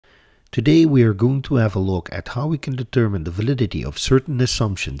Today we are going to have a look at how we can determine the validity of certain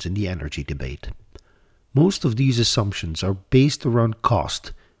assumptions in the energy debate. Most of these assumptions are based around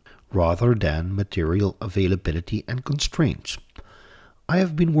cost rather than material availability and constraints. I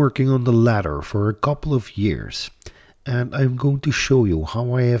have been working on the latter for a couple of years, and I'm going to show you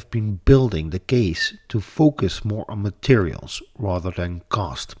how I have been building the case to focus more on materials rather than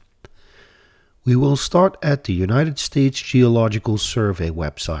cost. We will start at the United States Geological Survey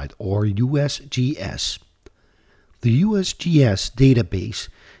website, or USGS. The USGS database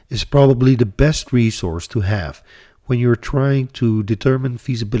is probably the best resource to have when you're trying to determine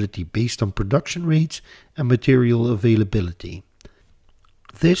feasibility based on production rates and material availability.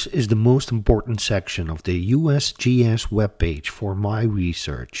 This is the most important section of the USGS webpage for my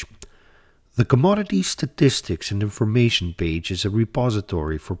research. The Commodity Statistics and Information page is a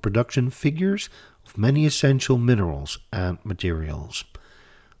repository for production figures of many essential minerals and materials.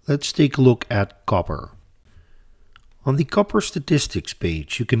 Let's take a look at copper. On the Copper Statistics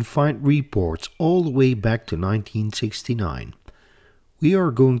page, you can find reports all the way back to 1969. We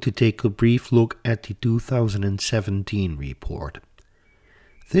are going to take a brief look at the 2017 report.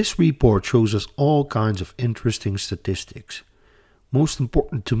 This report shows us all kinds of interesting statistics. Most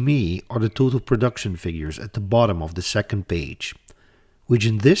important to me are the total production figures at the bottom of the second page, which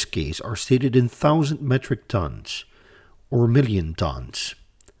in this case are stated in 1,000 metric tons or million tons.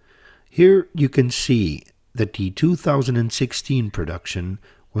 Here you can see that the 2016 production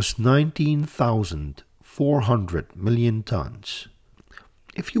was 19,400 million tons.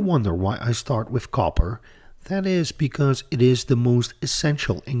 If you wonder why I start with copper, that is because it is the most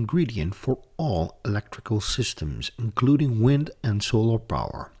essential ingredient for all electrical systems, including wind and solar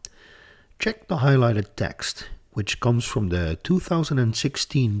power. Check the highlighted text, which comes from the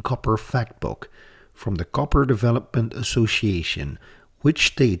 2016 Copper Factbook from the Copper Development Association, which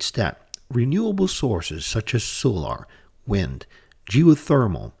states that renewable sources such as solar, wind,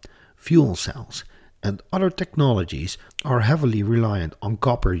 geothermal, fuel cells, and other technologies are heavily reliant on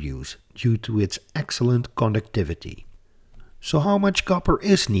copper use due to its excellent conductivity. So how much copper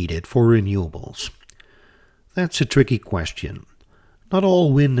is needed for renewables? That's a tricky question. Not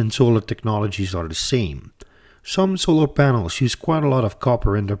all wind and solar technologies are the same. Some solar panels use quite a lot of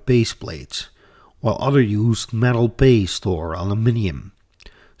copper in their base plates, while others use metal paste or aluminium.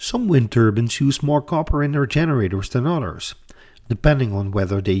 Some wind turbines use more copper in their generators than others, depending on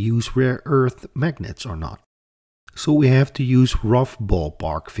whether they use rare earth magnets or not. So we have to use rough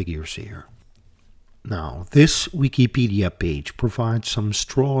ballpark figures here. Now, this Wikipedia page provides some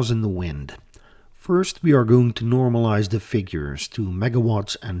straws in the wind. First, we are going to normalize the figures to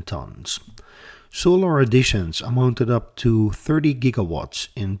megawatts and tons. Solar additions amounted up to 30 gigawatts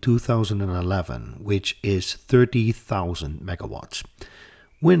in 2011, which is 30,000 megawatts.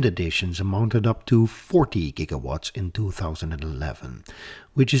 Wind additions amounted up to 40 gigawatts in 2011,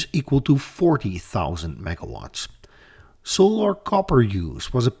 which is equal to 40,000 megawatts. Solar copper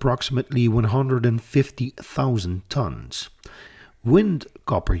use was approximately 150,000 tons. Wind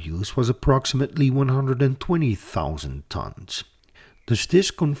copper use was approximately 120,000 tons. Does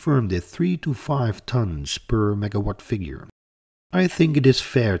this confirm the 3 to 5 tons per megawatt figure? I think it is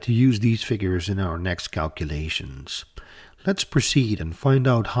fair to use these figures in our next calculations. Let's proceed and find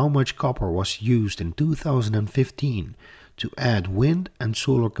out how much copper was used in 2015 to add wind and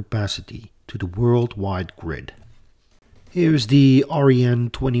solar capacity to the worldwide grid. Here's the REN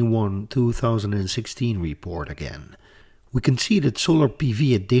 21 2016 report again. We can see that solar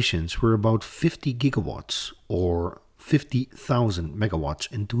PV additions were about 50 gigawatts or 50,000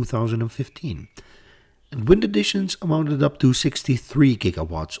 megawatts in 2015. And wind additions amounted up to 63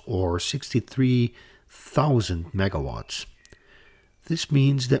 gigawatts or 63,000 megawatts. This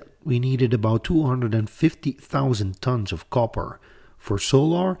means that we needed about 250,000 tons of copper for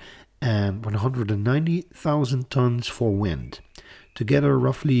solar and 190,000 tons for wind, together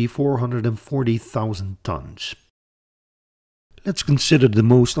roughly 440,000 tons. Let's consider the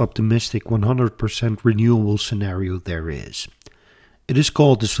most optimistic 100% renewable scenario there is. It is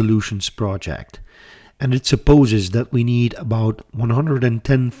called the Solutions Project, and it supposes that we need about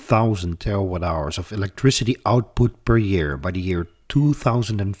 110,000 terawatt hours of electricity output per year by the year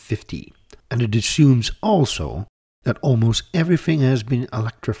 2050. And it assumes also that almost everything has been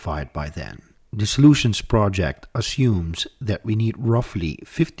electrified by then. The Solutions Project assumes that we need roughly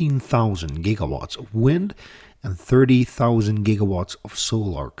 15,000 gigawatts of wind and 30,000 gigawatts of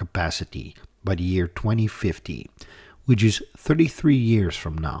solar capacity by the year 2050, which is 33 years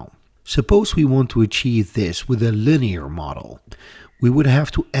from now. Suppose we want to achieve this with a linear model. We would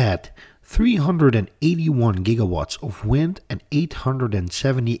have to add 381 gigawatts of wind and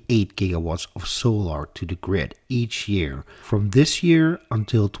 878 gigawatts of solar to the grid each year from this year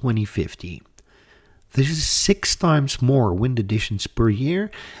until 2050. This is 6 times more wind additions per year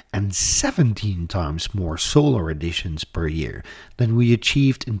and 17 times more solar additions per year than we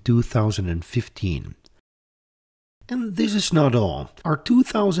achieved in 2015. And this is not all. Our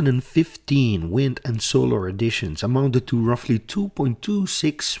 2015 wind and solar additions amounted to roughly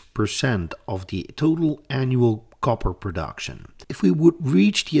 2.26% of the total annual copper production. If we would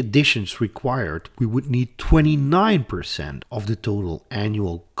reach the additions required, we would need 29% of the total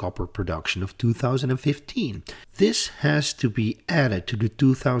annual copper production of 2015. This has to be added to the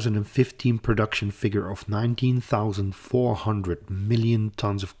 2015 production figure of 19,400 million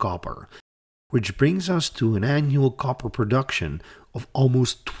tons of copper, which brings us to an annual copper production of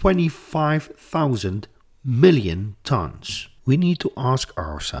almost 25,000 million tons. We need to ask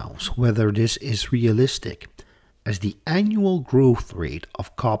ourselves whether this is realistic, as the annual growth rate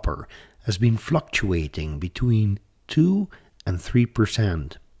of copper has been fluctuating between 2 and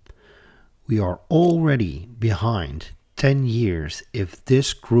 3%. We are already behind 10 years if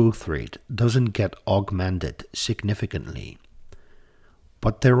this growth rate doesn't get augmented significantly.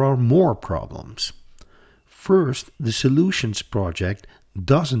 But there are more problems. First, the Solutions project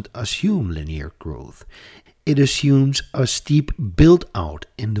doesn't assume linear growth. It assumes a steep build-out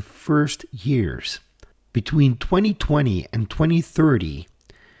in the first years. Between 2020 and 2030,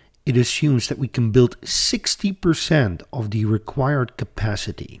 it assumes that we can build 60% of the required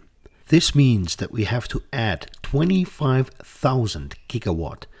capacity. This means that we have to add 25,000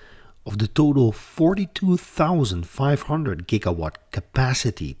 gigawatt of the total 42,500 gigawatt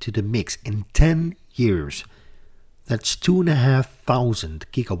capacity to the mix in 10 years. That's 2,500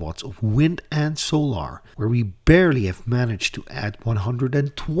 gigawatts of wind and solar, where we barely have managed to add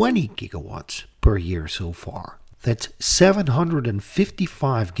 120 gigawatts per year so far. That's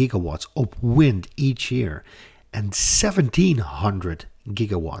 755 gigawatts of wind each year and 1,700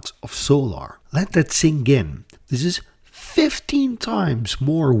 gigawatts of solar. Let that sink in. This is 15 times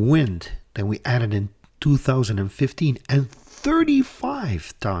more wind than we added in 2015 and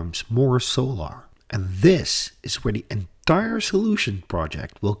 35 times more solar. And this is where the entire Solution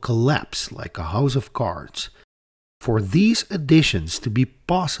project will collapse like a house of cards. For these additions to be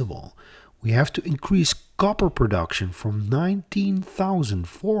possible, we have to increase copper production from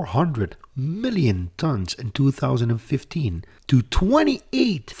 19,400 million tons in 2015 to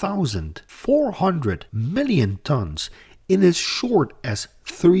 28,400 million tons in as short as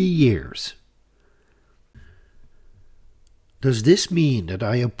 3 years. Does this mean that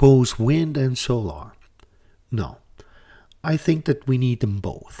I oppose wind and solar? No. I think that we need them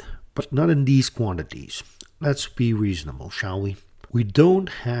both, but not in these quantities. Let's be reasonable, shall we? We don't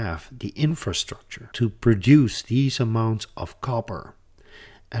have the infrastructure to produce these amounts of copper,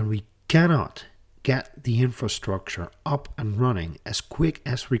 and we cannot get the infrastructure up and running as quick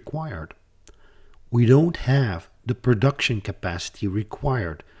as required. We don't have the production capacity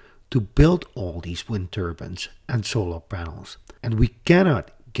required to build all these wind turbines and solar panels, and we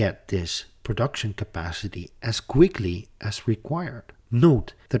cannot get this production capacity as quickly as required.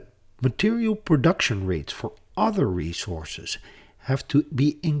 Note that material production rates for other resources have to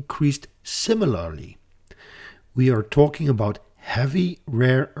be increased similarly. We are talking about heavy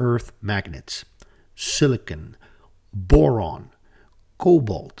rare earth magnets, silicon, boron,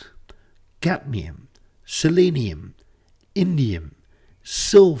 cobalt, cadmium, selenium, indium,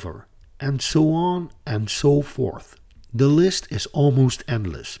 silver, and so on and so forth. The list is almost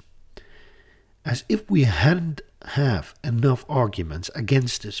endless. As if we hadn't have enough arguments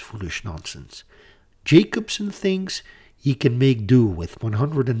against this foolish nonsense. Jacobson thinks he can make do with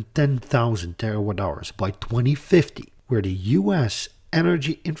 110,000 terawatt hours by 2050, where the US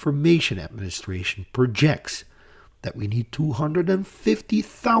Energy Information Administration projects that we need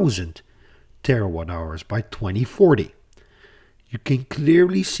 250,000 terawatt hours by 2040. You can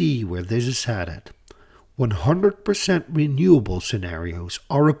clearly see where this is headed. 100% renewable scenarios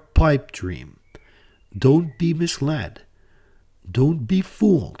are a pipe dream. Don't be misled. Don't be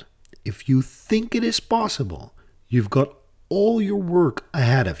fooled. If you think it is possible, you've got all your work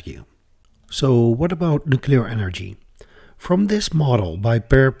ahead of you. So what about nuclear energy? From this model by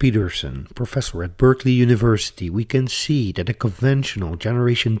Per Pedersen, professor at Berkeley University, we can see that a conventional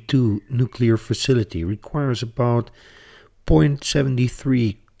Generation 2 nuclear facility requires about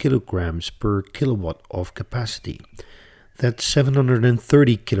 0.73 kilograms per kilowatt of capacity. That's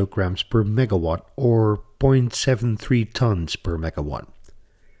 730 kilograms per megawatt or 0.73 tons per megawatt.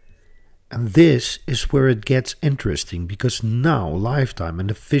 And this is where it gets interesting, because now lifetime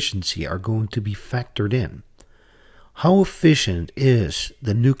and efficiency are going to be factored in. How efficient is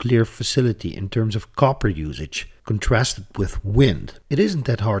the nuclear facility in terms of copper usage contrasted with wind? It isn't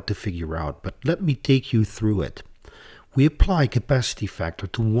that hard to figure out, but let me take you through it. We apply capacity factor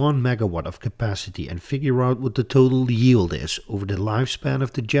to 1 megawatt of capacity and figure out what the total yield is over the lifespan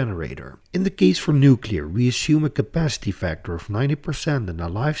of the generator. In the case for nuclear, we assume a capacity factor of 90% and a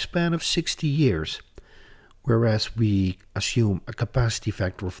lifespan of 60 years, whereas we assume a capacity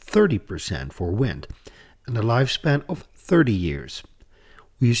factor of 30% for wind and a lifespan of 30 years.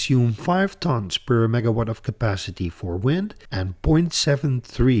 We assume 5 tons per megawatt of capacity for wind and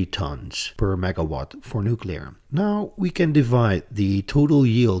 0.73 tons per megawatt for nuclear. Now we can divide the total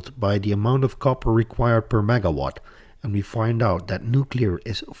yield by the amount of copper required per megawatt, and we find out that nuclear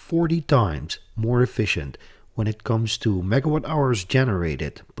is 40 times more efficient when it comes to megawatt hours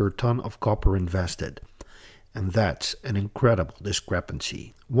generated per ton of copper invested. And that's an incredible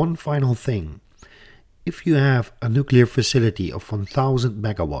discrepancy. One final thing. If you have a nuclear facility of 1000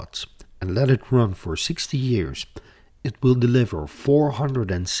 megawatts and let it run for 60 years, it will deliver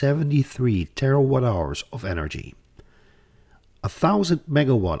 473 terawatt hours of energy. 1000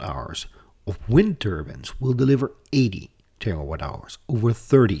 megawatt hours of wind turbines will deliver 80 terawatt hours over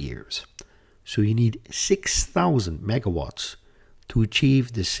 30 years. So you need 6000 megawatts to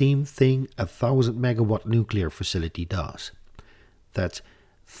achieve the same thing a 1000 megawatt nuclear facility does. That's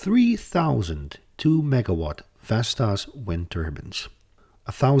 3000 2 megawatt Vestas wind turbines.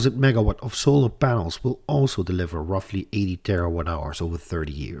 1000 megawatt of solar panels will also deliver roughly 80 terawatt hours over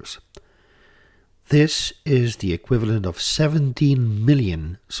 30 years. This is the equivalent of 17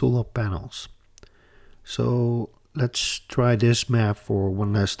 million solar panels. So let's try this math for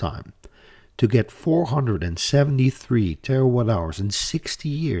one last time. To get 473 terawatt hours in 60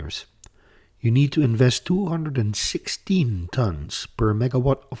 years, you need to invest 216 tons per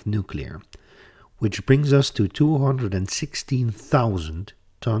megawatt of nuclear, which brings us to 216,000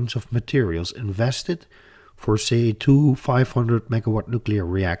 tons of materials invested for, say, 2 500 megawatt nuclear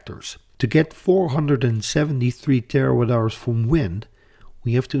reactors. To get 473 terawatt hours from wind,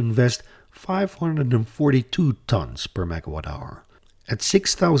 we have to invest 542 tons per megawatt hour. At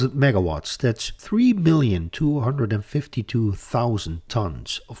 6,000 megawatts, that's 3,252,000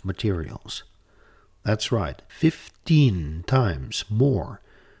 tons of materials. That's right, 15 times more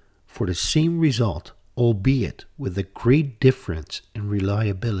for the same result, albeit with a great difference in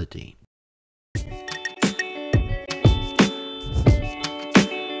reliability.